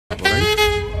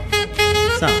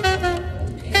Sawa.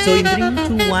 So in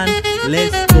 3, 2, 1,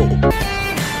 let's go.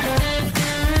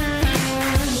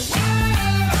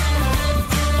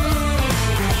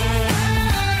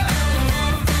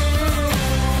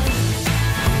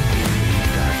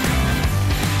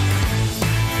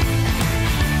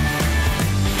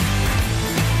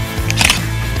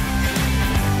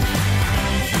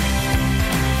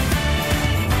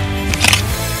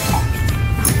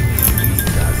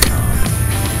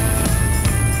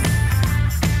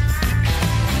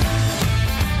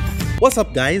 What's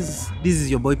up guys? This is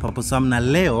your boy Papo Sam na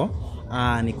leo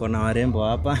niko na warembo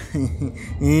hapa.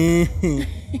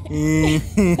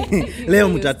 Leo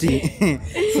mtati.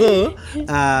 So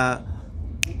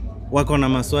wako na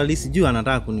maswali, sijui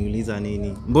anataka kuniuliza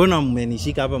nini. Mbona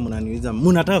mmenishika hapa mnaniuliza?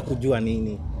 Mnataka kujua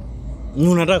nini?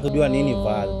 Mnataka kujua nini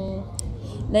Val?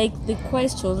 Like the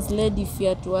questions lady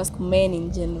fear to ask men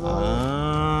in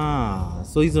general.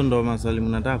 So hizo ndo maswali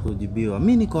mnataka kujibiwa.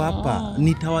 Mimi niko hapa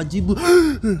nitawajibu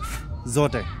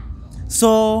zote.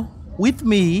 So with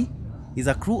me is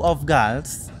a crew of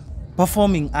girls,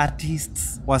 performing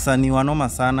artists, wasanii wanoma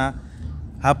sana.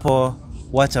 Hapo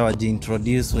wacha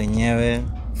wajiintroduce wenyewe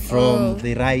from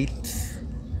the right.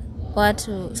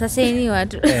 Watu, sasa ni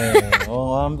watu.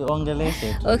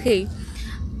 Ongeleshe. Okay.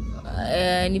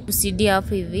 Ni Pussy D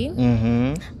hapo hivi.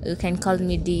 You can call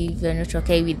me D if you're not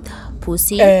okay with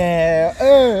pussy.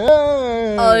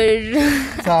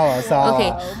 Sawa.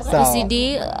 Okay, Pussy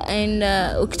D, and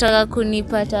ukitaka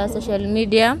kunipata social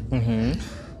media.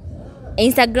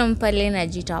 Instagram pale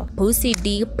najita Pussy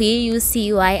D, PUCY_DEE.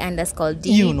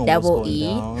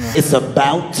 It's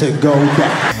about to go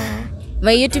down.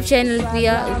 My YouTube channel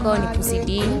pia uko ni Pussy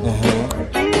D.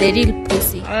 The real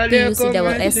pussy.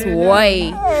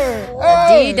 PUCSY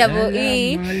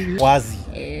DEE. Wazi.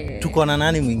 Tuko na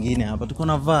nani mwingine hapa? Tuko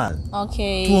na Val.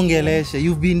 Okay. Tuongeleshe.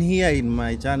 You've been here in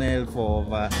my channel for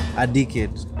over a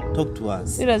decade. Talk to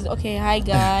us. Serious? Okay, hi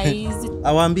guys.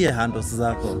 Awaambie handles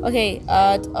zako. Okay,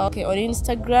 on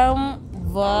Instagram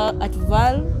at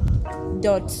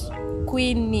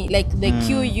val.queeny, like the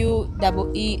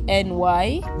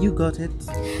QUEENY. You got it.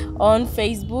 On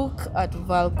Facebook at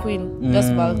Val Queen,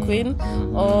 just Val Queen.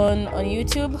 On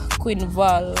YouTube, Queen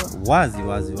Val. Wazi.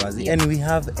 Yeah. And we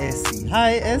have Essie.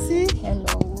 Hi Essie.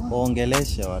 Hello.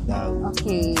 Ongelesha wadau.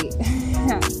 Okay.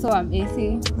 So I'm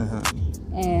Essie.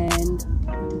 And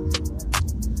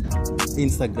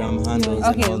Instagram handles.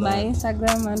 Okay, my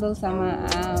Instagram handles are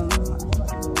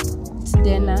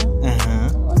Dena.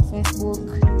 On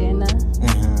Facebook, Dena.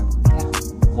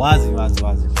 Wazi.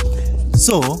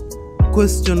 So,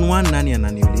 question 1 nani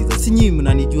ananiuliza? Sinyi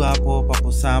mnanijua hapo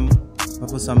Papo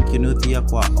Sam Kinuthia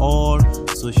kwa all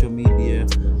social media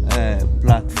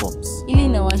platforms. Ili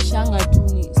na washanga tu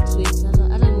ni straight.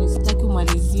 Hata nisitaki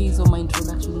umalizie hizo my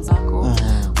introduction zako.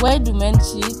 Why do men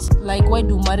cheat? Like why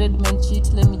do married men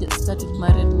cheat? Let me just start with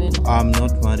married men. I'm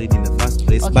not married in the first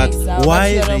place, okay, but so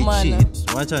why they cheat?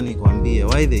 Wacha nikwambie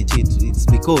why they cheat. It's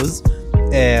because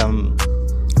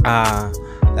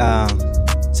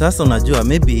sasa unajua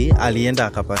maybe alienda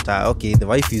akapata okay, the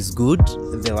wife is good,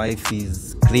 the wife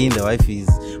is clean, the wife is,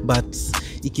 but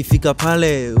ikifika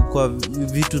pale kwa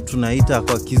vitu tunaita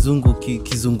kwa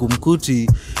kizungumkuti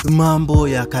mambo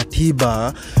ya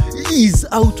katiba is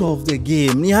out of the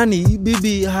game. Yani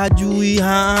bibi hajui,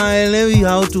 haelewi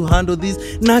how to handle this,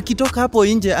 na kitoka hapo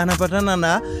nje anapatana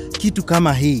na kitu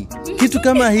kama hii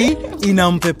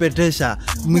inampepetesha,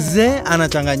 mzee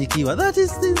anachanganyikiwa. That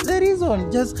is the reason.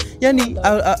 Just yani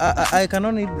I can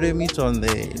only blame it on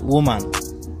the woman.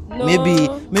 No.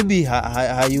 Maybe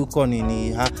hayuko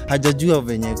nini, hajajua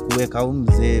venye kuweka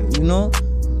mzee, you know,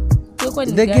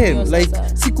 the game, like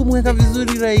sikumweka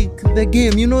vizuri, like the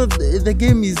game, you know, the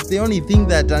game is the only thing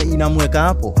that inamweka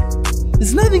hapo.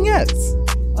 It's nothing else.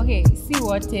 Okay, si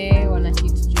wote wana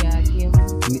cheat juu ya game.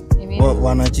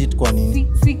 Wana cheat kwa nini?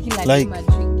 Si kila like, game.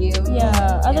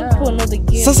 Yeah, other people know the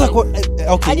game. Sasa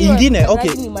okay, ingine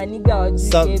okay. Ni maniga wa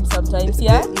game sometimes,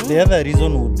 yeah. The other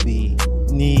reason would be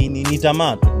ni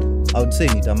tamatu. I would say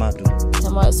ni tamatu.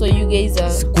 So you guys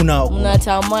are mna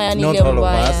tamaa yani ile mbaya. Not all of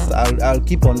us. I'll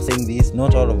keep on saying this.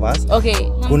 Not all of us. Okay.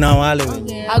 Kuna wale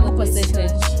a good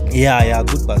percentage. Yeah,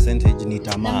 good percentage ni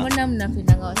tamaa. Mbona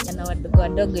mnapendanga wasichana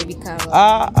wadogo hivi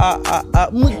kama?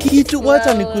 Kitu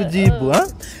wacha nikujibu,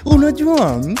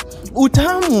 Unajua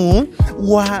utamu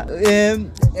wa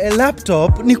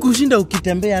laptop ni kushinda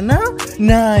ukitembea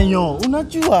nayo.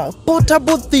 Unajua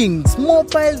portable things,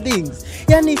 mobile things.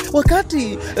 Yani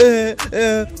wakati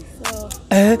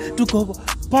tuko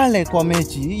pale kwa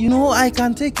mechi, you know, I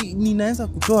can take, ninaweza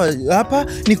kutoa hapa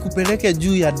nikupeleke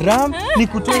juu ya drum,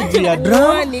 nikutoe juu ya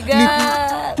drum, yes,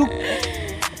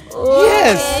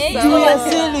 juu ya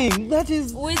ceiling. That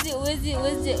is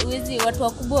Wezi watu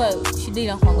wakubwa shida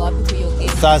inakuanga wapi kwa hiyo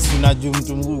game? sasa unajua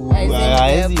mtu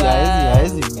haezi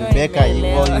beka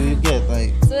hivyo, you get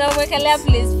like. So unamwekelea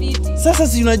place fiti. Sasa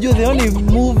si unajua the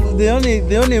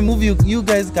only move you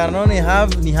guys can only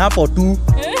have ni hapo tu.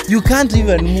 You can't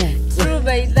even move. True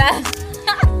by that.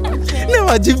 Na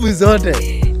majibu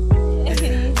zote.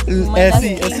 Yeah,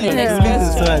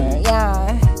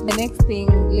 the next thing,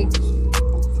 like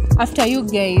after you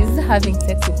guys having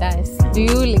sex with us, do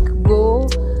you like go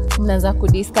mnaanza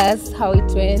kudiscuss how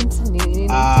it went?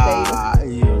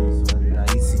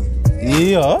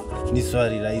 Hiyo ni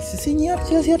swali rahisi.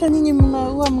 Si hata nyinyi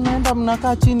mnaenda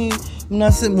mnakaa chini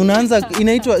mnaanza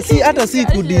inaitwa si hata si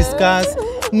kudiscuss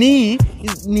ni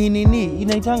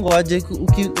inaitangwa aje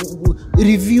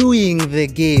reviewing the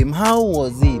game. How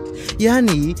was it?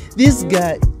 Yani this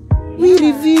guy we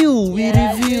review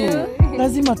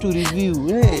lazima tu review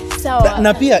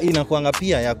na pia inakuanga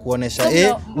pia ya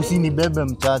kuonesha usinibebe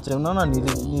mchache. Unaona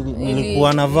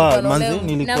nilikuwa na vaa manzi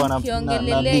nilikuwa na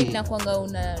inakuanga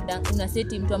una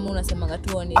seti mtu ama unasema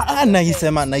tu honest.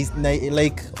 Naisema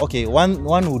like okay,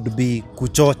 one would be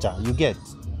kuchocha, you get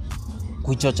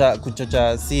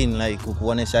kuchocha scene like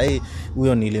kuonesha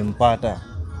huyo nilimpata,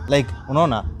 like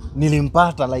unaona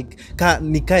nilimpata like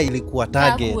nika ilikuwa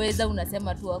target. Hakuweza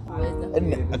unasema tu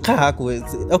hakuweza. Hakuweza.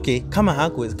 Okay,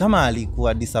 kama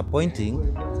alikuwa disappointing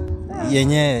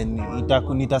yenye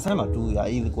nitasema tu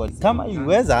ilikuwa kama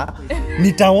iliweza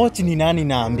nitawatch ni nani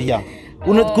naambia.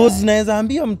 Cause naweza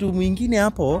ambia mtu mwingine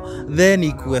hapo then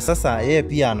ikuwe sasa yeye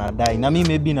pia anadai na mimi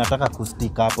maybe nataka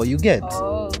kustick hapo, you get.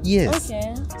 Yes. Okay.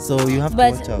 So you have to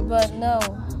watch out. But no,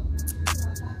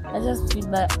 I just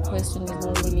feel that question is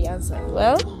not really answered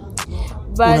well.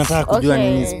 But unataka kujua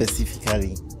nini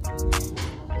specifically?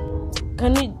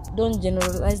 Can we don't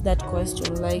generalize that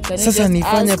question? Like, can sasa you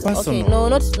nifanye ask, personal? Okay, no,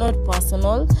 not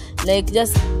personal. Like,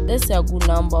 just let's say a good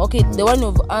number. Okay, the one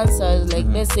you've answered, like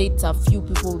let's say it's a few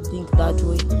people who think that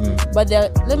way. But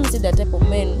let me say the type of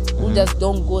men who just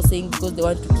don't go saying because they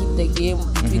want to keep the game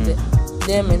between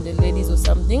them and the ladies or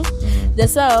something.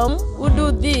 There's some who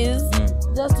do this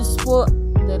just to spoil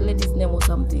the lady's name or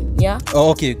something. Yeah. Oh,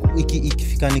 okay,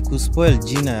 ikifika ni kuspoil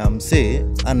jina ya msee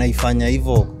anaifanya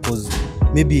hivyo cause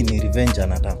maybe ni revenge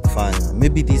anataka kufanya.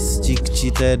 Maybe this chick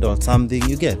cheated or something,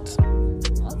 you get.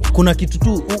 Kuna kitu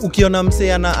tu ukiona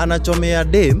msee anachomea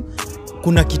dem,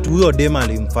 kuna kitu huyo dem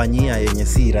alimfanyia yenye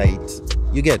si right,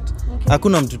 you get.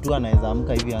 Hakuna mtu tu anaweza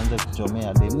amka hivi aanze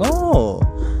kuchomea dem. No,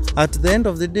 at the end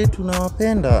of the day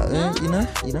tunawapenda.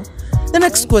 The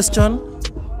next question.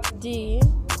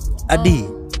 Adi.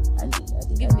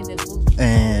 Give me the book.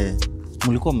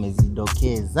 Mulikuwa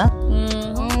mmezidokeza.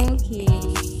 Okay.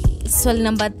 Swali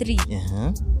number 3.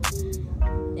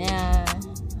 Yeah.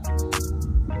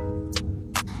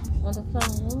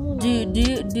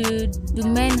 Do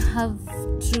men have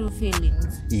true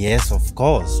feelings? Yes, of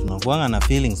course. Tunakuanga na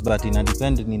feelings but ina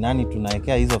depend ni nani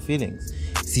tunaekea hizo feelings.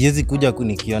 Siwezi kuja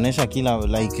kunikionyesha kila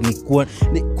like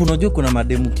kunajua kuna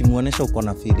mademu kimuonesha uko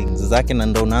na feelings zake na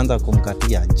ndo unaanza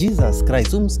kumkatia. Jesus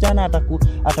Christ, msichana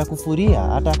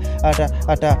atakufuria,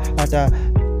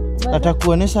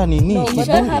 atakuonesha nini? No, but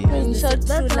that happens.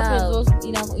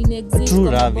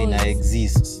 True love ina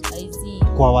exist.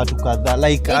 Kwa watu kadhaa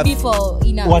like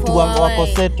watu wako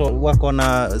settled, wako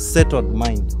na settled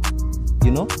mind,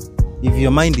 you know. If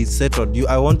your mind is settled,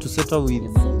 I want to settle with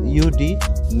you,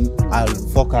 I'll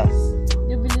focus.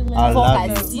 You believe men I'll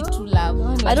focus? See true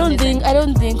love. I don't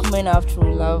think men have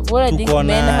true love. What I think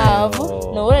men have,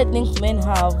 what I think men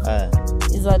have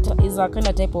is a kind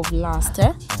of type of lust.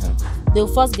 They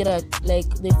first get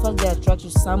attracted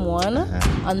to someone,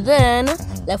 and then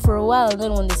like for a while,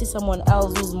 then when they see someone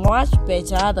else who's much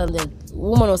better than the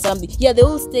woman or something, yeah, they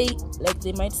will stay, like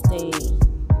they might stay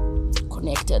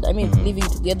connected. I mean, living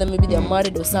together, maybe they're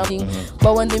married or something.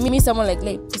 But when they meet someone like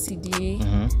PCD,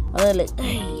 and they're like,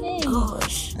 hey,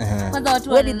 gosh,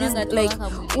 what did this like?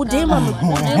 Udema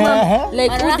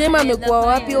amekuwa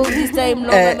wapi all this time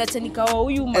long? Amechanika wa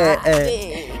huyu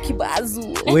kibazu.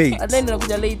 Wait. And then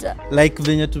nakuja later. Like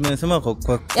venye tumesema kwa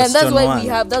question 1. And that's why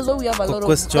we have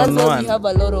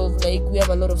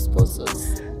a lot of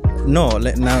sponsors. No,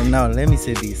 now let me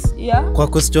say this. Yeah. Kwa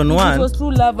question 1. Because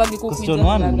true love question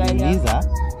 1 uliuliza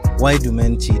why do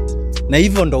men cheat? Na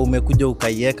hivyo ndo umekuja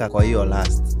ukaiweka kwa hiyo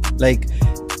last. Like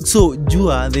so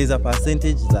jua there's a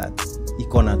percentage that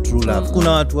iko na true love.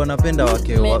 Kuna watu wanapenda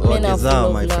wake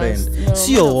zao, my friend.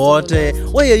 Sio wote.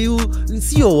 Why are you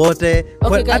sio wote?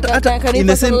 Okay, can you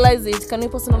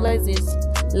personalize it?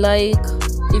 Like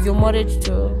if you're married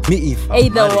to Me if I'm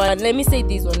Either married. one. Let me say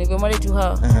this one. If you're married to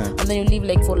her and then you live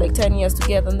like for like 10 years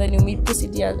together and then you meet pussy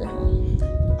the other.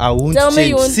 I won't Tell me change.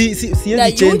 you won't, See, that you you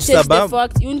won't change change the sabab.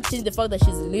 fact. You won't change the fact that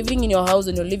she's living in your house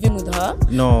and you're living with her.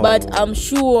 No. But I'm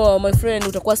sure my friend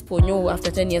utakuwa sponyo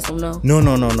after 10 years from now.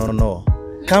 No.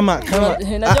 Kama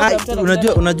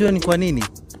unajua ni kwa nini?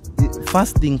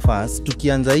 First thing first,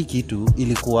 tukianza hii kitu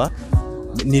ilikuwa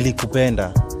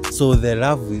nilikupenda. So the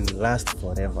love will last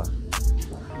forever.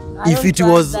 If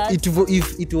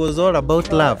it was all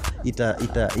about love,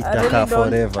 itakaa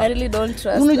forever. I really don't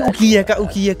trust that.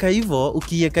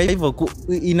 Ukieka hivyo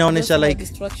inaonesha like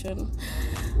destruction.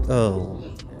 Oh,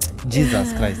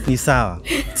 Jesus Christ. Ni sawa.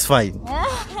 It's fine.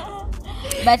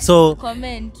 But So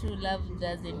comment true love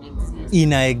doesn't exist.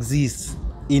 Ina exist.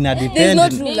 Ina There's depend. no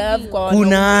true love kwa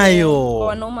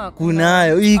wanaume.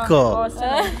 Kunayo iko.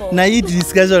 Na hii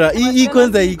discussion hii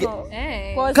kwanza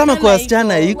kama kwa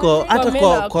wasichana iko hata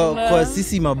kwa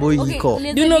sisi maboi iko.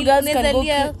 Do you know girls can go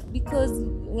because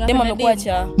dem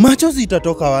amekuacha. Machozi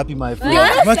itatoka wapi my friend?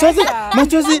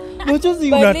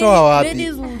 Machozi unatoa wapi?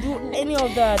 Ladies will do any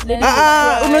of that.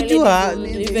 Unajua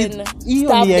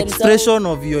hiyo ni expression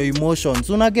of your emotions.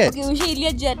 Una get?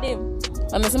 Ushailia jia dem.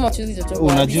 Amesema machozi itatoka.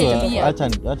 Unajua acha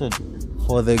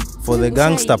for the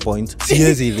gangster point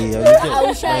siwezi lia.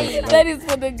 That is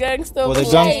for the gangster. For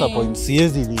the gangster point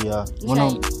siwezi lia.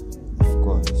 Of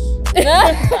course.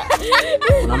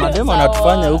 Kuna mademo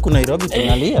anatufanya huku Nairobi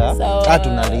tunalia.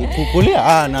 Tunalia.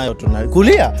 Kulia nayo tunalia.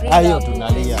 Kulia hiyo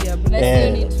tunalia.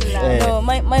 No,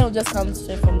 mine will just come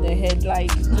straight from the head.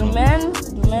 Like do men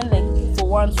like for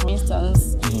once, for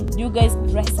instance, do you guys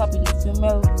dress up in the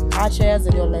female archers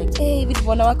and you're like, hey, vitu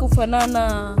wanawake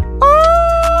ufanana.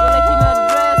 You're like in a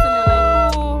dress and you're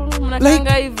like, oh,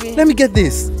 mnakanga hivi. Let me get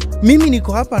this. Mimi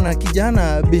niko hapa na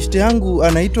kijana beshte yangu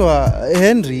anaitwa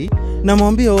Henry,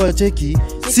 namwambia cheki,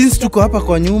 since tuko hapa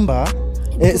kwa nyumba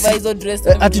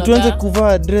ati tuanze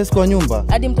kuvaa dress kwa nyumba.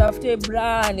 Hadi mtafute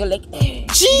bra and you're like,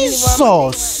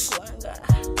 Jesus.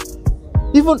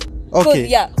 Even okay.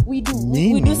 Yeah, we do.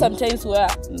 We do sometimes wear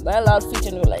that outfit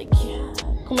and we're like,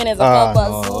 kumeneza papa.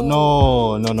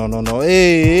 No.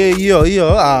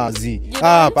 Hiyo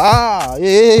hapa.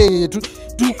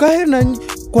 Tukae na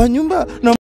kwa nyumba na